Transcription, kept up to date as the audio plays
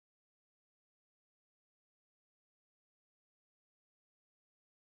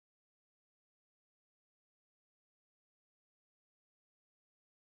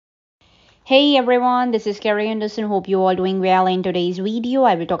Hey everyone, this is Carrie Anderson. Hope you all doing well. In today's video,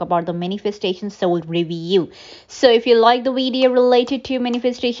 I will talk about the manifestation soul review. So, if you like the video related to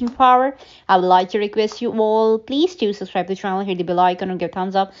manifestation power, I would like to request you all please do subscribe to the channel, hit the bell icon, and give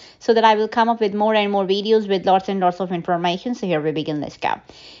thumbs up so that I will come up with more and more videos with lots and lots of information. So, here we begin. Let's go.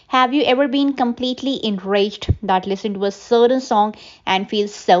 Have you ever been completely enraged that listen to a certain song and feel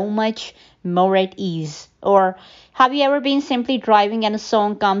so much more at ease? Or have you ever been simply driving and a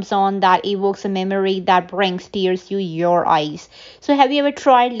song comes on that evokes a memory that brings tears to your eyes? So, have you ever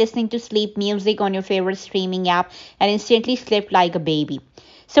tried listening to sleep music on your favorite streaming app and instantly slept like a baby?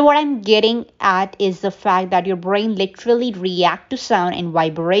 So, what I'm getting at is the fact that your brain literally reacts to sound and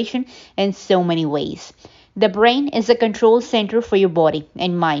vibration in so many ways. The brain is a control center for your body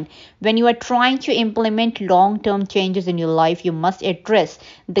and mind. When you are trying to implement long term changes in your life, you must address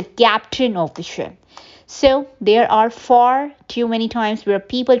the captain of the ship. So there are far too many times where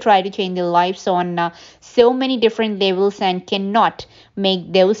people try to change their lives on so many different levels and cannot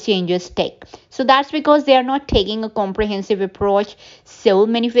make those changes stick. So that's because they are not taking a comprehensive approach. Soul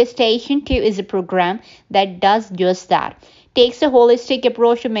Manifestation 2 is a program that does just that. Takes a holistic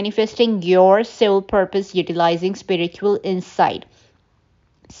approach to manifesting your soul purpose utilizing spiritual insight.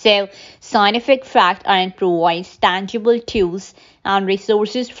 So, scientific fact and provides tangible tools and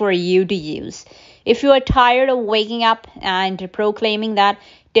resources for you to use. If you are tired of waking up and proclaiming that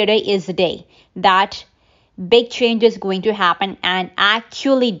today is the day that big change is going to happen and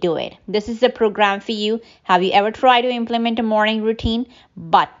actually do it, this is the program for you. Have you ever tried to implement a morning routine?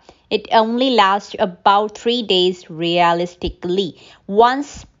 But it only lasts about 3 days realistically.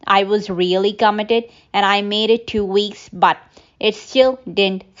 Once I was really committed and I made it 2 weeks, but it still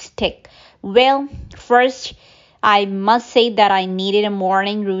didn't stick. Well, first, I must say that I needed a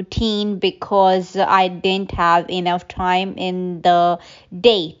morning routine because I didn't have enough time in the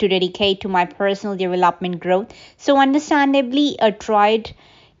day to dedicate to my personal development growth. So, understandably, I tried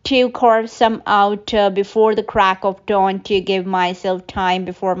to carve some out before the crack of dawn to give myself time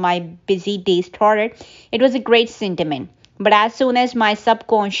before my busy day started. It was a great sentiment. But as soon as my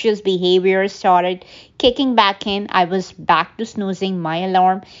subconscious behavior started kicking back in, I was back to snoozing my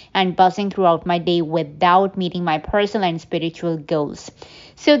alarm and buzzing throughout my day without meeting my personal and spiritual goals.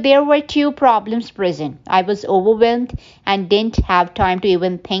 So there were two problems present. I was overwhelmed and didn't have time to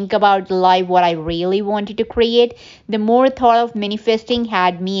even think about the life what I really wanted to create. The more thought of manifesting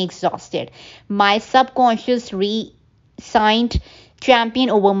had me exhausted. My subconscious re-signed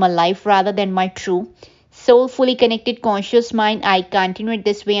champion over my life rather than my true soulfully connected conscious mind. I continued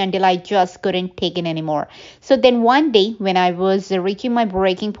this way until I just couldn't take it anymore. So then one day when I was reaching my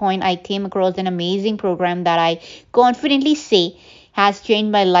breaking point, I came across an amazing program that I confidently say has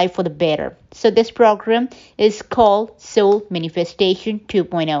changed my life for the better. So this program is called Soul Manifestation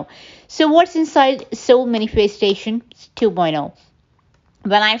 2.0. So what's inside Soul Manifestation 2.0?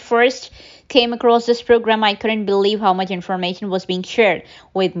 When I first came across this program, I couldn't believe how much information was being shared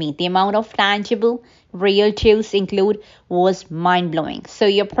with me. The amount of tangible, real tools include was mind blowing. So,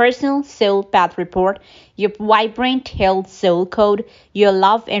 your personal soul path report, your vibrant health soul code, your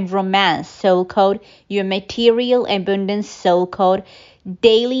love and romance soul code, your material abundance soul code,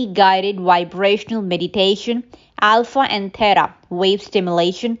 daily guided vibrational meditation, alpha and theta wave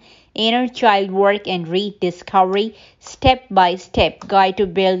stimulation, inner child work and rediscovery, step by step guide to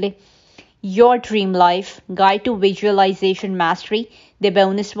build your dream life, guide to visualization mastery, the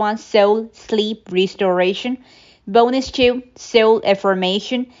bonus one, soul sleep restoration, bonus two, soul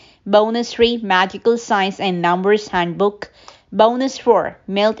affirmation, bonus three, magical science and numbers handbook, bonus four,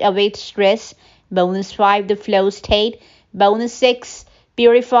 melt away stress, bonus five, the flow state, bonus six,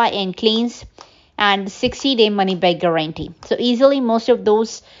 purify and cleanse, and 60-day money back guarantee. So easily most of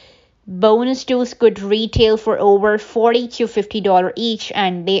those bonus tools could retail for over $40 to $50 each,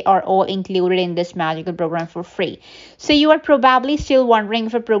 and they are all included in this magical program for free. So you are probably still wondering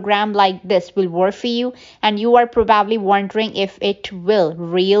if a program like this will work for you, and you are probably wondering if it will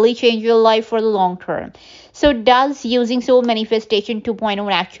really change your life for the long term. So does using Soul Manifestation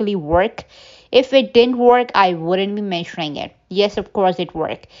 2.0 actually work? If it didn't work, I wouldn't be mentioning it. Yes, of course it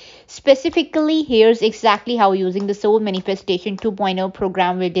worked. Specifically, here's exactly how using the Soul Manifestation 2.0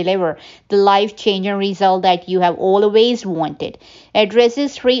 program will deliver the life-changing result that you have always wanted.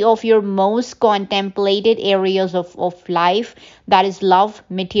 Addresses three of your most contemplated areas of life, that is love,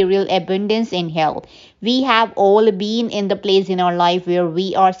 material abundance, and health. We have all been in the place in our life where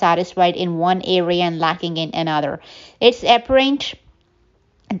we are satisfied in one area and lacking in another. It's apparent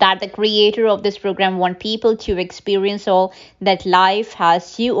that the creator of this program want people to experience all that life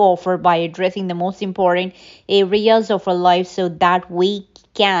has to offer by addressing the most important areas of our life so that we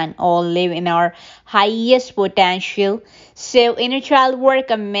can all live in our highest potential. So, inner child work,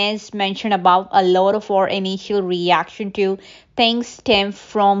 as mentioned above, a lot of our initial reaction to things stem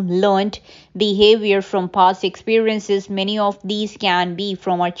from learned behavior from past experiences. Many of these can be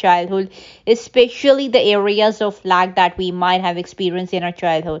from our childhood, especially the areas of lack that we might have experienced in our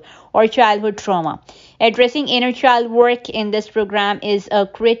childhood or childhood trauma. Addressing inner child work in this program is a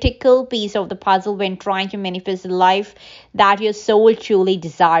critical piece of the puzzle when trying to manifest the life that your soul truly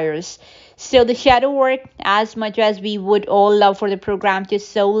desires. So, the shadow work, as much as we would all love for the program to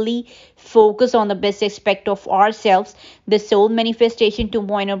solely focus on the best aspect of ourselves, the Soul Manifestation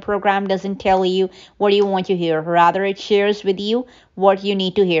 2.0 program doesn't tell you what you want to hear. Rather, it shares with you what you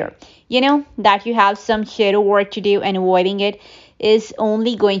need to hear. You know that you have some shadow work to do, and avoiding it is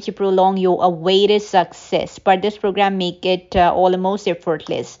only going to prolong your awaited success. But this program make it almost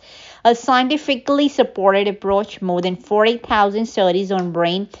effortless. A scientifically supported approach, more than 40,000 studies on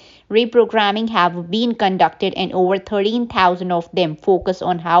brain reprogramming have been conducted, and over 13,000 of them focus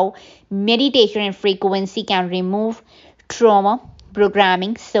on how meditation and frequency can remove trauma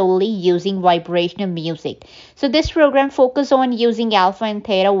programming solely using vibrational music. So this program focuses on using alpha and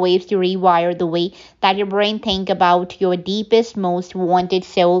theta waves to rewire the way that your brain think about your deepest, most wanted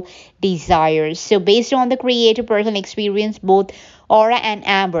soul desires. So based on the creative personal experience, both Aura and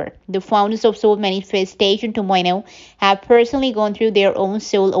Amber, the founders of Soul Manifestation 2.0, have personally gone through their own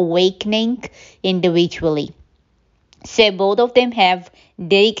soul awakening individually. So both of them have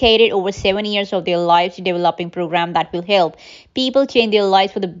dedicated over 7 years of their lives to developing program that will help people change their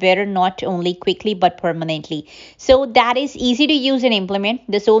lives for the better, not only quickly but permanently. So that is easy to use and implement.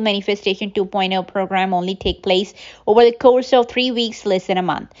 The Soul Manifestation 2.0 program only take place over the course of 3 weeks, less than a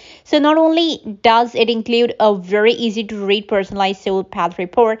month. So not only does it include a very easy to read personalized soul path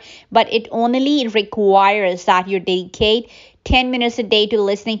report, but it only requires that you dedicate 10 minutes a day to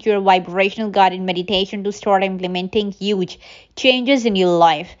listening to your vibrational guided meditation to start implementing huge changes in your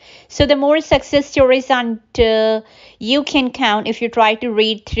life. So, the more success stories and you can count if you try to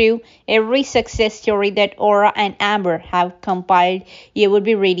read through every success story that Aura and Amber have compiled, you would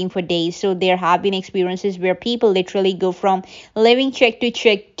be reading for days. So, there have been experiences where people literally go from living check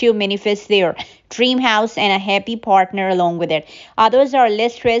to manifest their dream house and a happy partner along with it. Others are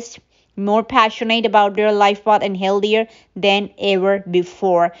less stressed, more passionate about their life path, and healthier than ever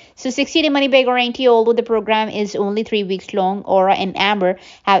before. So 60-day money back guarantee, although the program is only 3 weeks long, Aura and Amber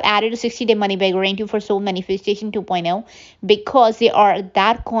have added a 60-day money back guarantee for Soul Manifestation 2.0 because they are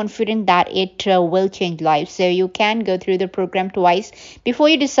that confident that it will change lives. So you can go through the program twice before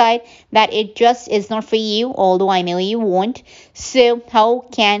you decide that it just is not for you, although I know you won't. So how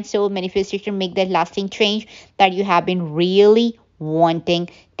can Soul Manifestation make that lasting change that you have been really wanting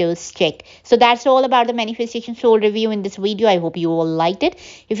to stick? So that's all about the manifestation soul review in this video. I hope you all liked it.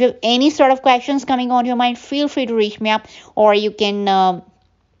 If you have any sort of questions coming on your mind, feel free to reach me up, or you can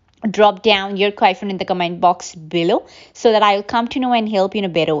drop down your question in the comment box below so that I'll come to know and help you in a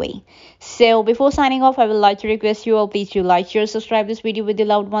better way. So before signing off, I would like to request you all, please do like, share, subscribe this video with your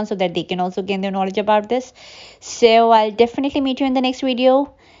loved ones so that they can also gain their knowledge about this. So I'll definitely meet you in the next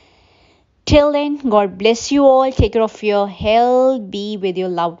video. Till then, God bless you all. Take care of your health. Be with your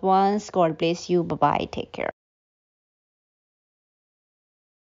loved ones. God bless you. Bye bye. Take care.